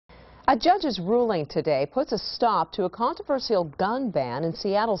A judge's ruling today puts a stop to a controversial gun ban in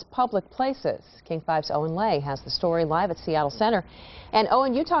Seattle's public places. King 5's Owen Lay has the story live at Seattle Center. And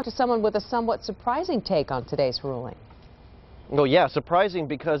Owen, you talked to someone with a somewhat surprising take on today's ruling. Oh yeah, surprising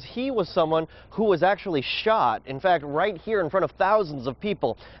because he was someone who was actually shot, in fact, right here in front of thousands of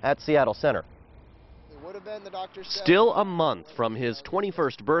people at Seattle Center. Been, the doctor said. Still a month from his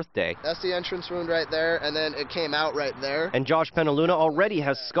 21st birthday. That's the entrance wound right there, and then it came out right there. And Josh Penaluna already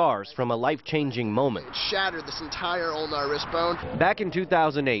has scars from a life-changing moment. It shattered this entire ulnar wrist bone. Back in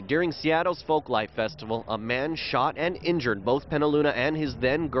 2008, during Seattle's Folklife Festival, a man shot and injured both Penaluna and his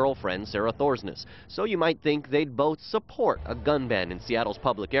then-girlfriend, Sarah Thorsness. So you might think they'd both support a gun ban in Seattle's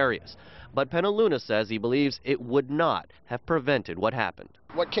public areas. But Penaluna says he believes it would not have prevented what happened.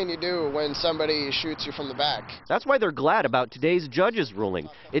 What can you do when somebody shoots you from the back? That's why they're glad about today's judge's ruling.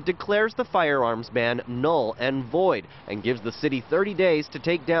 It declares the firearms ban null and void and gives the city 30 days to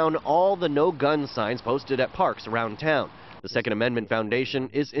take down all the no-gun signs posted at parks around town. The Second Amendment Foundation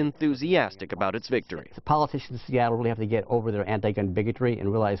is enthusiastic about its victory. The politicians in Seattle really have to get over their anti-gun bigotry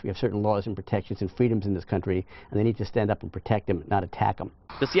and realize we have certain laws and protections and freedoms in this country, and they need to stand up and protect them, not attack them.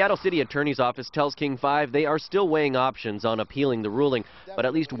 The Seattle City Attorney's Office tells King 5 they are still weighing options on appealing the ruling, but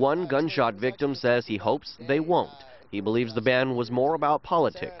at least one gunshot victim says he hopes they won't. He believes the ban was more about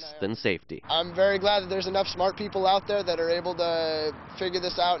politics than safety. I'm very glad that there's enough smart people out there that are able to figure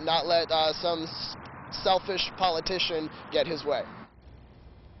this out and not let some selfish politician get his way.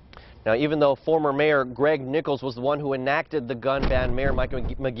 Now, even though former Mayor Greg Nichols was the one who enacted the gun ban, Mayor Mike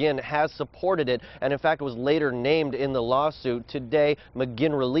McGinn has supported it and in fact was later named in the lawsuit. Today,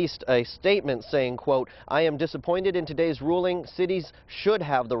 McGinn released a statement saying, quote, "I am disappointed in today's ruling. Cities should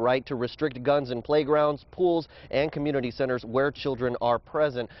have the right to restrict guns in playgrounds, pools, and community centers where children are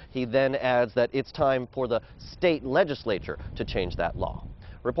present." He then adds that it's time for the state legislature to change that law.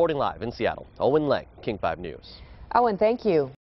 Reporting live in Seattle, Owen Lay, King 5 News. Owen, thank you.